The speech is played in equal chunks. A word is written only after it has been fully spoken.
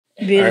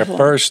Beautiful. Our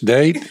first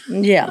date?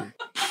 Yeah.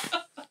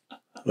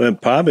 Well,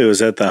 probably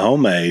was at the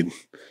homemade.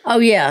 Oh,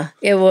 yeah,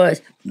 it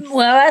was.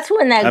 Well, that's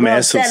when that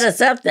girl set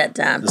us up that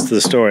time. That's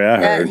the story I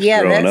heard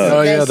growing up.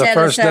 Oh, yeah, the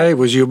first date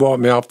was you brought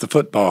me off the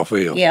football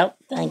field. Yep,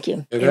 thank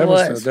you. That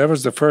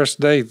was the first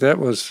date. That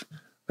was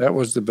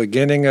the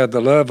beginning of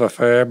the love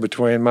affair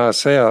between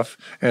myself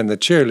and the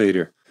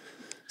cheerleader.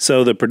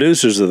 So the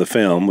producers of the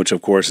film, which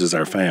of course is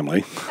our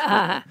family,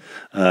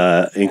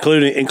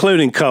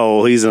 including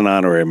Cole, he's an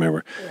honorary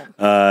member.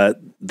 Yeah.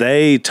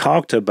 They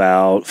talked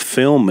about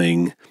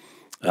filming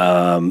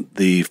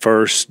the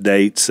first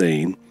date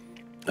scene,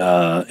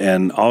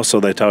 and also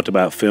they talked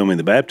about filming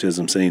the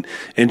baptism scene,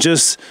 and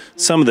just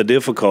some of the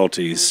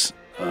difficulties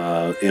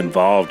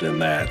involved in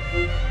that.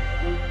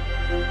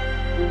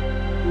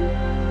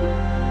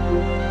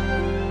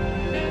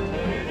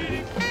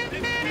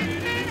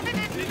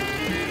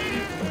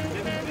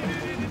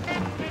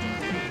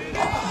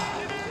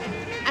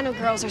 I know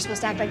girls are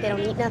supposed to act like they don't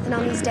eat nothing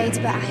on these dates,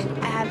 but I'm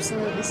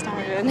absolutely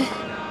starving.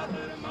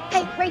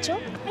 Hey, Rachel.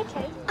 Hey,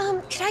 Kate.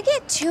 Could I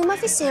get 2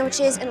 muffin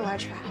sandwiches and a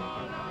large fry?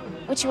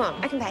 What you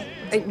want? I can pay.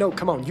 Hey, no,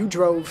 come on. You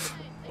drove.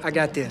 I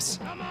got this.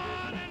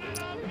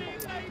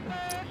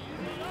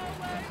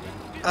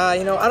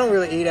 You know, I don't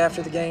really eat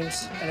after the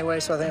games anyway,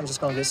 so I think I'm just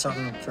gonna get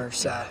something for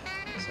Si.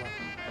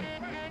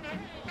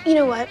 You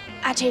know what?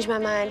 I changed my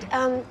mind.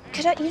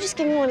 Could you just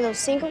give me one of those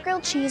single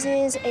grilled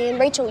cheeses? And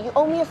Rachel, you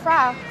owe me a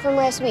fry from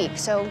last week,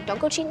 so don't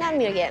go cheating on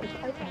me again.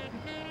 Okay.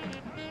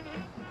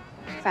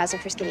 Fries are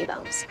for skinny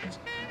bones.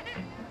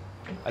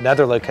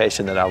 Another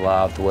location that I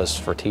loved was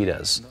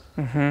Fertitta's,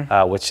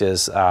 which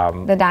is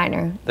the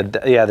diner.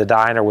 The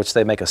diner, which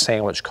they make a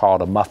sandwich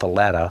called a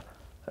muffaletta.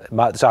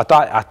 So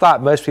I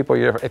thought most people,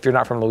 if you're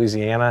not from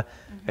Louisiana,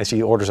 and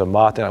she orders a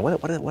muff, they're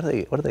like, what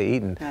are they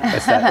eating?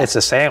 It's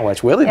a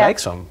sandwich. Willie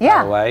makes them,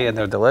 by the way, and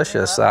they're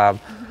delicious. But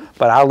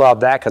I love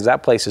that because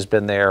that place has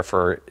been there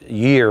for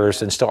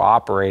years and still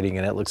operating,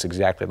 and it looks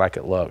exactly like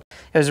it looked.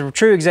 It was a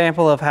true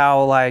example of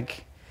how,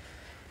 like,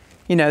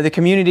 you know, the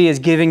community is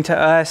giving to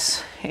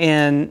us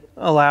and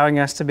allowing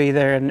us to be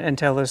there and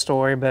tell the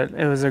story, but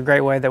it was a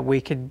great way that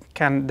we could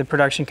the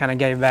production kind of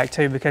gave back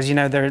too, because, you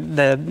know,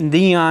 the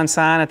neon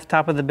sign at the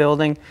top of the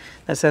building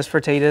that says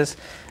Fertitta's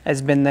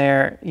has been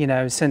there, you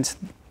know, since,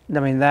 I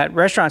mean, that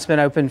restaurant's been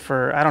open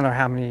for, I don't know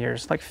how many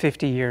years, like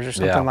 50 years or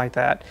something like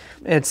that.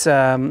 It's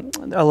a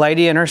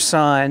lady and her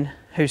son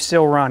who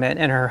still run it,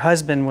 and her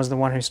husband was the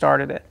one who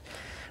started it.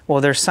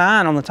 Well, their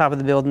sign on the top of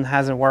the building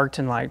hasn't worked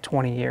in like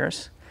 20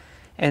 years.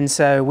 And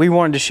so we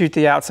wanted to shoot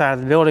the outside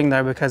of the building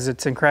though, because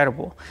it's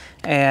incredible.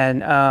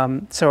 And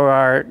so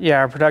our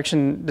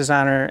production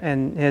designer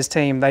and his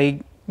team,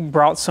 they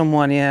brought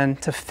someone in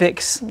to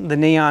fix the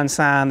neon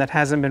sign that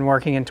hasn't been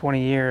working in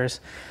 20 years.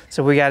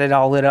 So we got it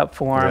all lit up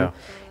for them.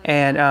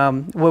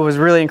 And what was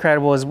really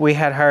incredible is we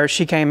had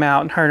she came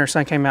out, and her and her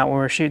son came out when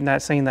we were shooting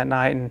that scene that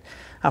night, and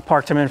I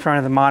parked them in front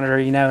of the monitor,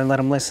 you know, and let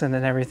them listen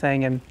and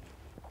everything. And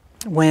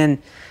when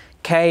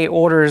Kay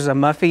orders a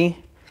muffy,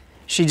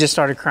 she just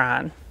started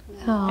crying.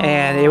 Aww.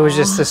 And it was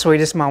just the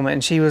sweetest moment.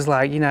 And she was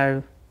like, you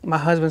know, my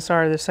husband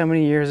started this so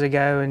many years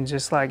ago, and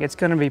just like, it's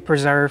going to be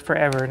preserved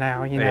forever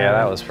now, you know. Yeah,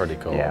 that was pretty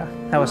cool. Yeah,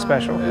 that was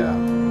special. Yeah.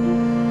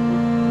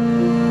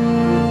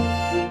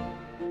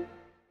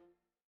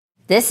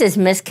 This is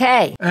Miss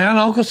Kay. And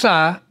Uncle Si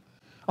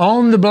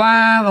on The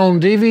Blind on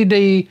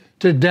DVD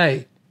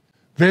today.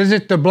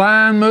 Visit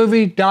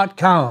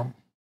theblindmovie.com.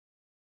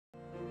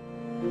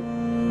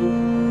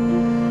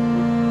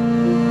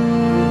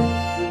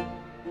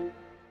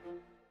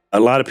 A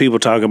lot of people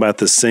talk about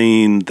the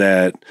scene,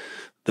 the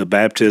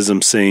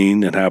baptism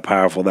scene, and how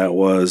powerful that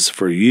was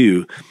for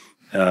you.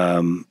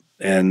 And,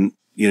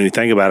 you know, you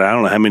think about it, I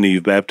don't know how many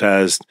you've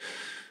baptized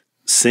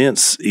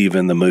since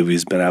even the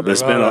movie's been out, but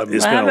it's been a lot.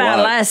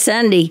 Last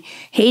Sunday,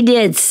 he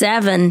did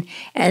 7,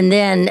 and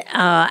then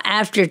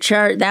after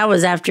church, that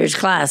was after his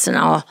class and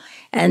all,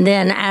 and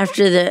then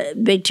after the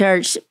big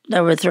church,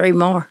 there were 3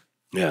 more.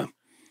 Yeah.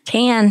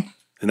 10.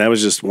 And that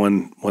was just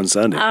one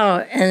Sunday. Oh,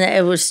 and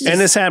it was just...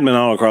 And it's happening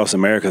all across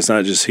America. It's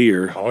not just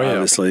here,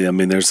 obviously. I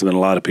mean, there's been a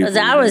lot of people.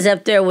 Because I was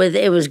up there with,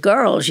 it was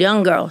girls,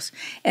 young girls,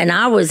 and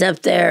I was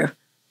up there.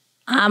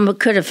 I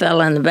could have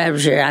fell in the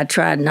baptistry. I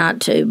tried not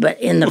to, but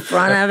in the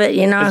front of it,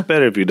 you know. It's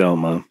better if you don't,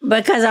 Mom.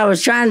 Because I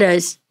was trying to,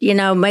 you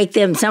know, make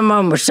them, some of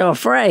them were so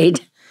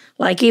afraid,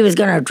 like he was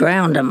going to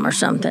drown them or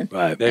something.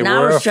 Right. They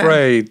were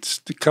afraid.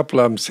 A couple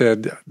of them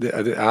said,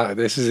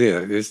 this is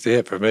it. This is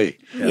it for me.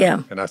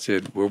 Yeah. And I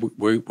said,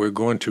 we're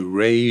going to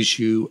raise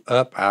you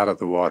up out of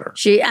the water.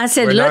 I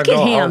said, look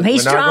at him.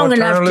 He's strong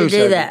enough to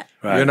do that.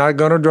 Right. You're not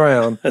going to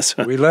drown. That's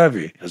right. We love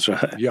you. That's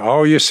right.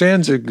 All your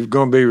sins are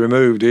going to be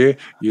removed here.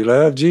 You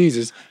love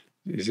Jesus.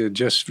 He said,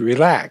 just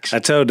relax. I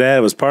told Dad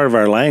it was part of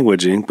our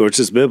languaging, which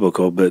is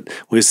biblical, but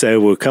we say,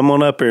 well, come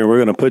on up here and we're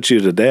going to put you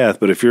to death.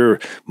 But if you're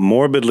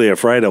morbidly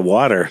afraid of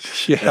water,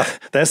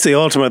 that's the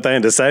ultimate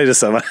thing to say to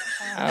somebody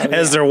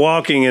as they're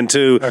walking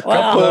into a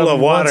pool of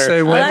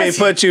water. Let me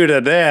put you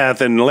to death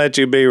and let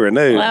you be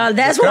renewed. Well,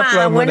 that's why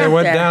I went when they up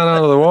went there. down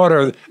out of the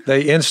water,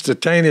 they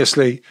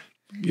instantaneously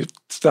you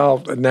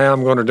thought now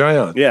I'm going to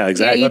drown. Yeah,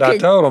 exactly. Yeah, But I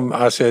told them,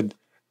 I said,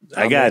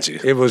 I got you.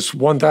 It was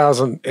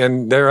 1,000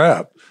 and they're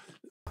up.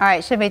 All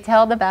right, should we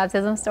tell the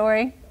baptism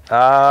story?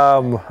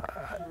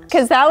 Because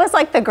Because that was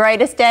like the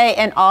greatest day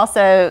and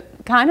also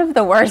kind of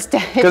the worst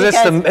day.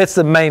 it's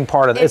the main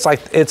part of it. It's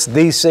like it's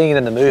the scene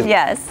in the movie.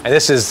 Yes. And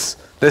this is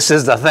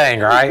the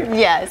thing, right?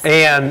 Yes.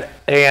 And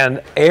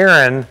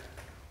Aaron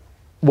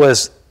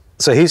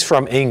so he's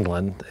from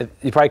England.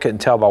 You probably couldn't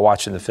tell by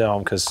watching the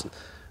film because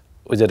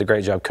we did a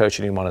great job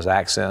coaching him on his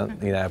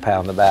accent, pat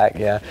on the back,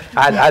 yeah.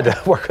 I had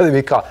to work with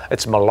him.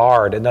 It's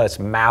Mallard. No, it's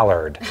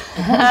Mallard.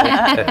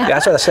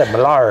 That's what I said,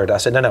 Mallard. I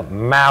said, no,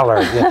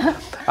 Mallard.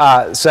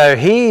 Yeah. So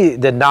he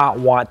did not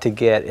want to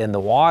get in the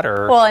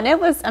water. Well,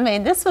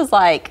 and this was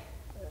like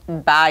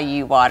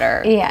bayou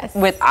water. Yes.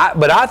 But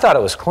I thought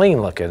it was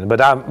clean looking.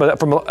 But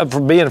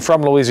from being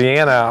from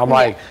Louisiana, I'm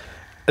like,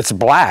 it's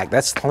black.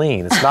 That's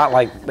clean. It's not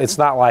like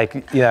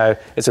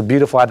it's a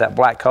beautiful, had that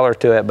black color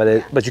to it.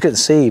 But you couldn't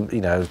see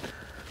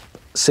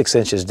 6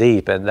 inches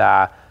deep.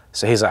 And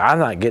so he's like, I'm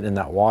not getting in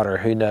that water.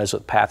 Who knows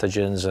what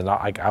pathogens?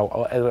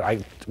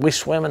 And we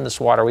swim in this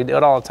water. We do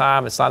it all the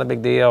time. It's not a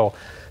big deal.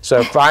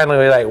 So finally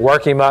we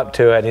work him up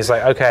to it. And he's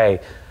like, okay,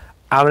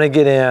 I'm gonna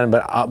get in,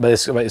 but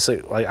it's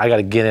like I got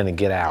to get in and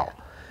get out.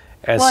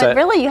 And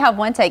really, you have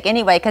one take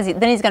anyway, because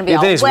then he's going to be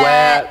all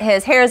wet.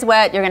 His hair's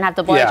wet. You're going to have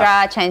to blow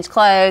dry, change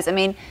clothes. I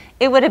mean,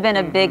 it would have been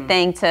a big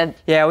thing to.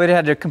 Yeah, we'd have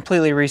had to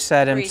completely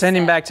reset him, send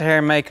him back to hair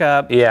and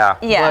makeup. Yeah.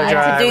 Yeah, blow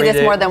dry, and to do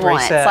this more than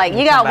once. Like,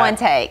 you got one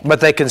take. But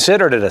they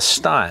considered it a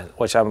stunt,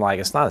 which I'm like,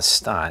 it's not a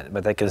stunt,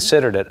 but they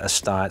considered it a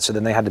stunt. So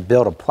then they had to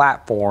build a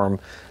platform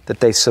that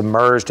they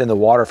submerged in the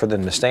water for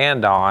them to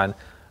stand on.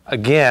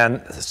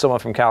 Again, someone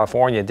from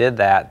California did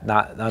that,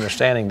 not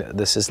understanding that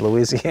this is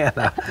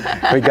Louisiana.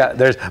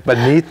 There's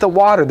beneath the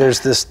water,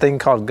 there's this thing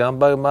called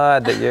gumbo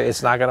mud that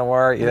it's not going to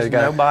work. There's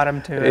no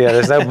bottom to it. Yeah,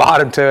 there's no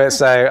bottom to it.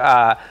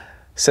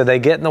 So they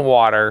get in the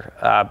water.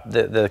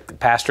 The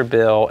Pastor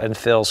Bill and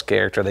Phil's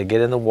character, they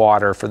get in the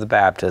water for the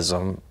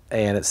baptism,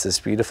 and it's this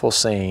beautiful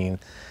scene.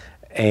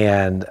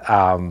 And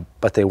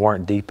but they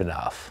weren't deep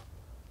enough.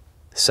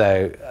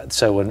 So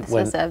when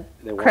was a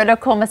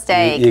critical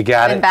mistake you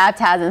got when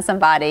baptizing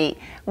somebody.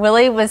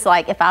 Willie was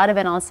like, if I would have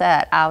been on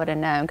set, I would have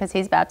known, because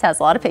he's baptized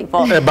a lot of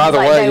people. And by the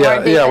way,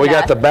 we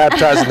got the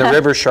baptized in the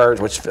river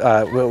shirt, which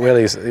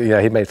Willie's,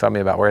 he made fun of me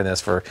about wearing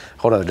this for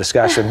a whole other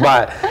discussion.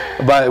 But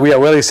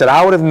Willie said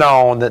I would have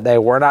known that they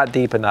were not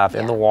deep enough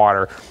in the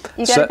water.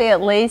 You got to be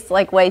at least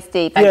waist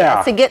deep, I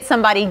guess, to get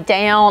somebody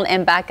down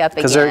and back up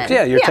again.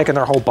 Because you're taking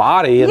their whole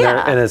body,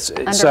 and it's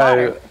underwater.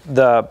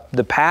 So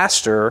the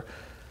pastor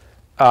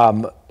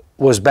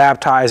was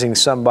baptizing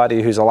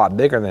somebody who's a lot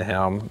bigger than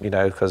him,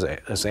 because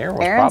Aaron was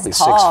probably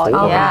 6'4".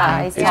 Oh,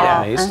 yeah, he's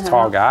tall. He's a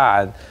tall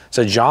guy.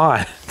 So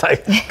John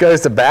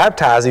goes to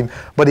baptize him,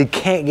 but he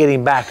can't get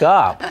him back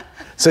up.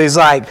 So he's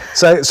like,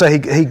 so he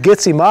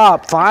gets him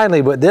up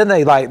finally, but then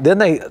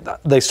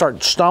they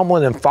start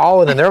stumbling and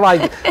falling, and they're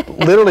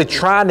literally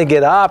trying to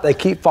get up. They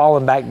keep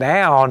falling back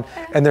down,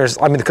 and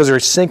because they're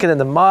sinking in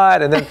the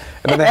mud, and then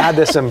they had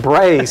this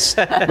embrace,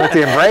 but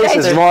the embrace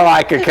is more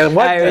like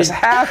what is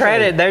happening?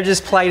 Credit, they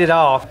just played it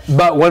off.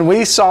 But when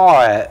we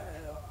saw it,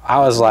 I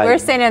was like, we're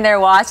sitting there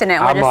watching it.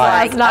 We're just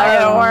like, it's not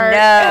gonna work. No.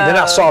 And then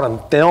I saw it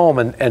on film,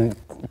 and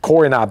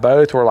Korie and I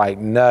both were like,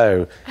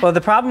 no. Well,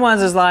 the problem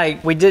was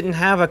we didn't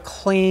have a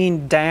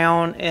clean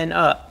down and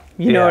up.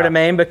 You know what I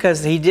mean?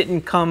 Because he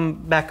didn't come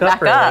back up.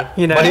 But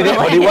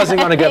he wasn't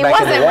going to go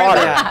back in the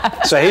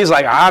water. So he's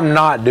like, I'm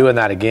not doing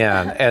that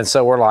again. And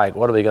so we're like,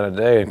 what are we going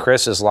to do? And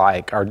Chris is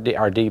like, our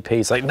DP,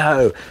 he's like,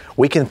 no,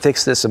 we can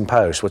fix this in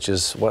post, which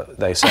is what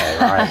they say,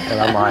 right? And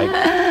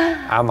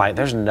I'm like,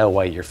 there's no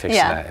way you're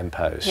fixing that in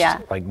post. Yeah.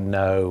 Like,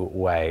 no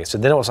way. So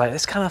then it was like,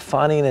 it's kind of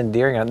funny and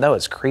endearing. I know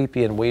it's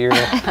creepy and weird.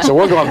 So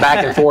we're going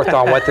back and forth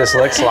on what this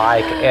looks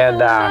like.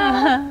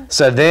 And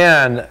so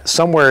then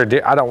somewhere,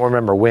 I don't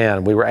remember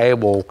when, we were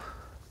able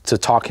to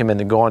talk him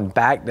into going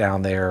back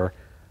down there,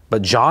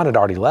 but John had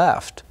already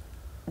left.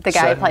 The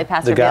guy who played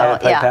Pastor Bill. The guy who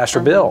played Pastor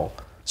Bill.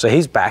 So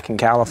he's back in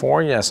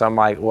California. So I'm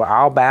like, well,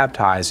 I'll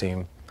baptize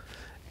him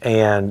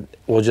and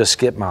we'll just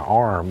skip my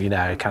arm,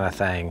 kind of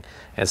thing.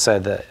 And so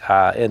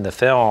in the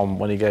film,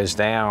 when he goes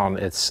down,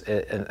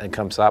 it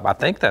comes up. I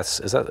think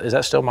is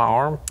that still my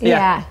arm?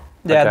 Yeah.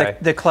 Yeah, Okay.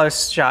 the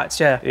close shots,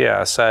 yeah.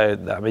 Yeah,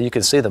 so you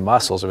can see the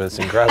muscles. It's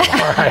incredible.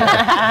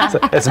 Right? So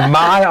it's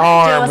my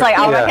arm. Jill was like,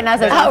 I'll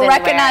recognize those arms I'll anywhere.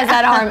 recognize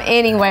that arm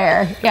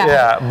anywhere. Yeah.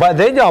 Yeah, but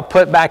then y'all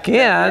put back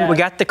in. We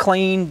got the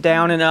clean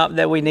down and up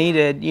that we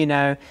needed,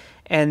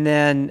 and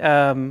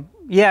then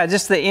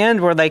just the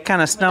end where they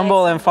kind of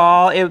stumble and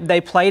fall.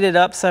 They played it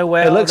up so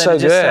well. It looks so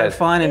just good. So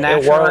fun and It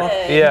natural.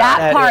 worked. Yeah.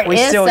 That part we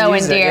is still so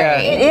use it,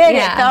 endearing. It did.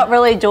 Yeah. It felt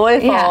really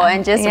joyful Yeah.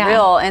 and just Yeah.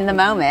 real in the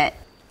moment.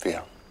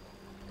 Phil,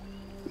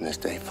 from this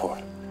day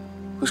forward,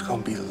 who's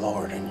going to be the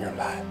Lord in your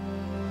life?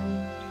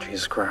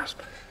 Jesus Christ.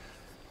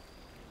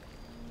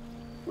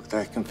 With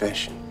that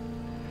confession,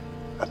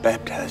 I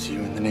baptize you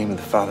in the name of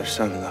the Father,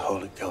 Son, and the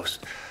Holy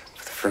Ghost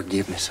for the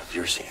forgiveness of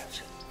your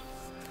sins.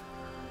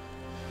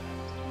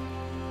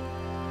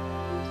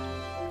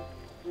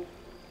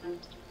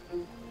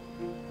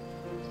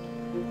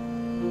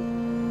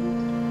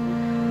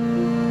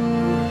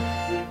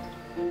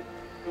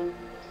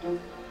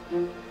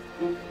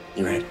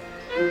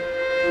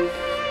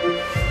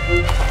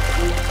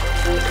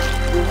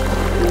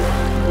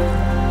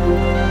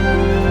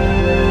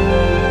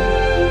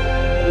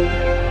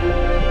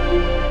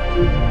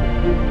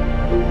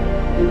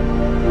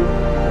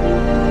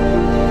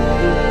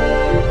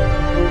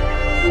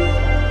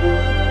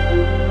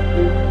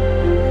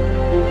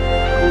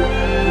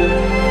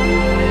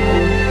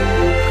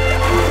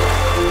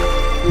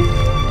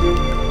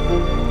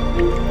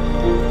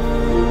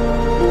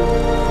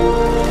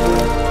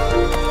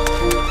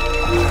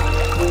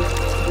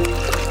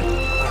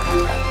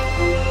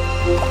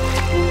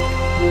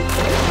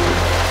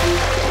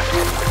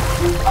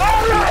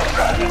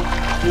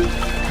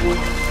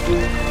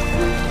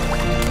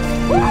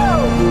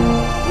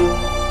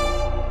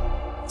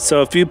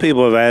 So a few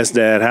people have asked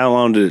Dad, how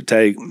long did it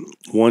take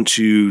once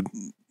you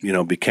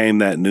became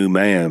that new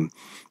man?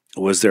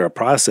 Was there a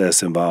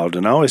process involved?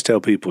 And I always tell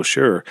people,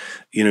 sure,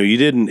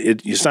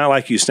 it's not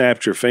like you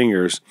snapped your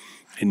fingers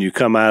and you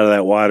come out of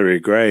that watery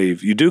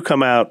grave. You do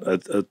come out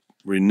a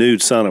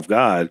renewed son of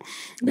God,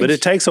 but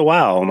it takes a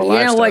while on the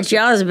lifestyle. You know what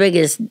y'all's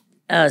biggest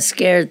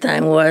scared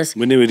thing was?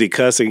 We knew we'd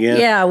cuss again?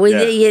 Yeah,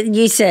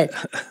 you said,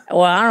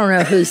 well, I don't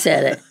know who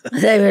said it.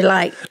 They were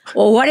like,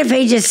 well, what if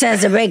he just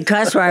says a big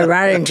cuss word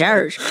right in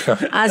church?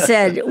 I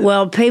said,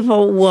 well,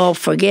 people will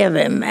forgive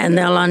him and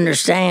they'll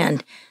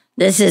understand.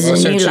 This is a new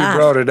life. Since you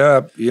brought it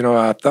up,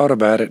 I thought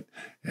about it,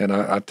 and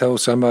I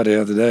told somebody the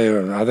other day,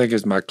 or I think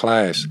it's my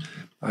class,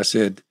 I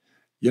said,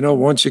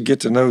 once you get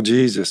to know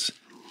Jesus,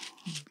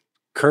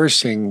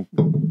 cursing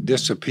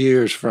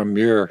disappears from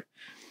your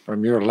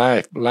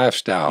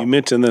lifestyle. You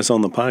mentioned this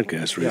on the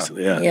podcast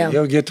recently. Yeah.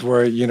 You'll get to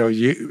where,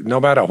 no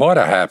matter what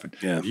happened,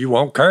 you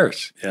won't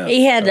curse. Yeah.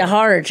 He had a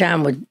harder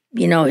time with,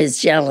 his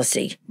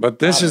jealousy. But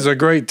this is a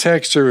great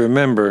text to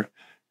remember.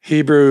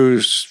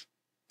 Hebrews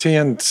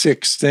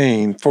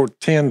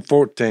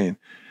 10:14.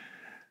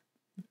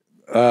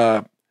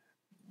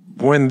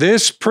 When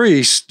this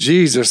priest,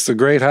 Jesus, the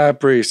great high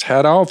priest,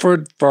 had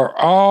offered for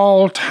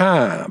all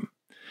time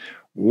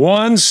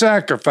one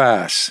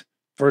sacrifice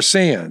for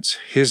sins,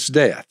 his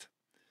death,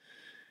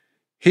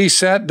 he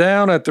sat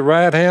down at the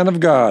right hand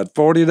of God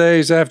 40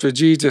 days after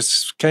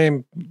Jesus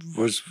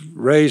was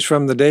raised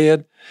from the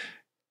dead.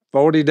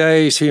 40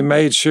 days he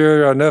made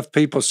sure enough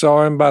people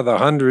saw him. By the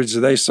hundreds,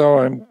 they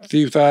saw him, a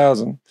few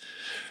thousand.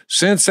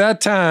 Since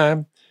that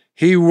time,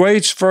 he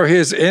waits for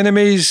his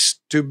enemies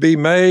to be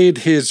made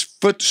his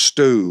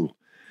footstool.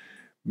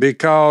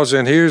 Because,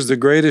 and here's the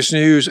greatest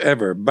news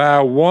ever,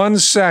 by one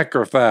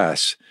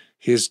sacrifice,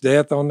 his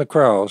death on the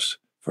cross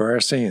for our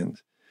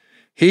sins,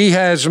 he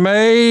has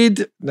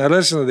made, now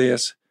listen to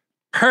this,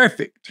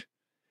 perfect.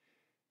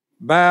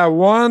 By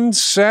one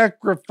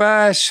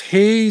sacrifice,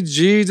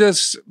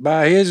 Jesus,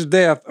 by his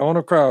death on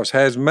the cross,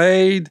 has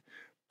made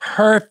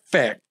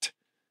perfect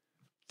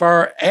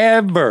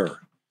forever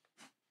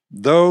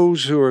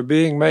those who are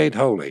being made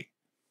holy.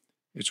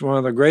 It's one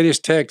of the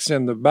greatest texts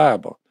in the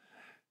Bible.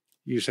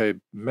 You say,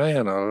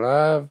 man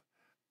alive,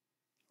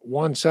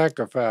 one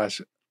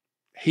sacrifice.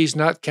 He's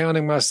not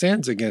counting my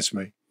sins against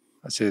me.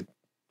 I said,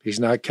 he's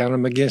not counting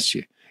them against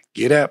you.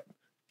 Get up,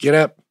 get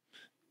up,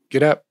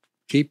 get up.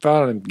 Keep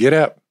following him. Get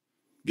up,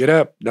 get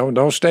up.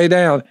 Don't stay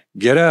down.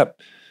 Get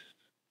up.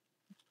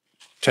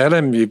 Tell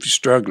him if you're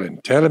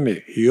struggling. Tell him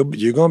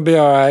you're going to be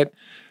all right.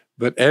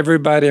 But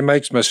everybody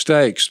makes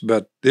mistakes.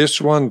 But this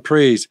one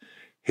priest,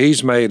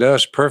 he's made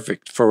us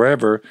perfect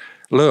forever.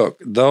 Look,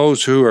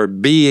 those who are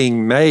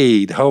being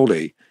made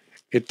holy,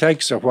 it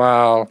takes a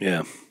while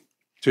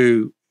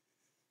to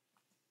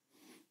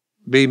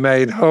be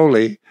made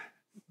holy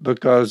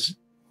because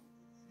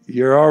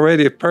you're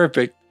already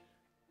perfect.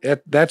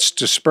 That's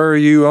to spur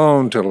you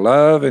on to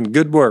love and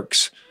good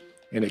works.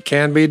 And it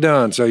can be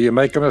done. So you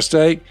make a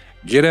mistake,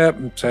 get up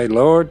and say,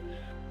 Lord,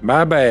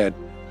 my bad.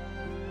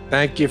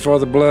 Thank you for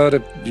the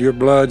blood, your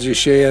blood you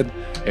shed,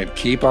 and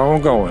keep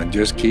on going.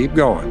 Just keep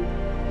going.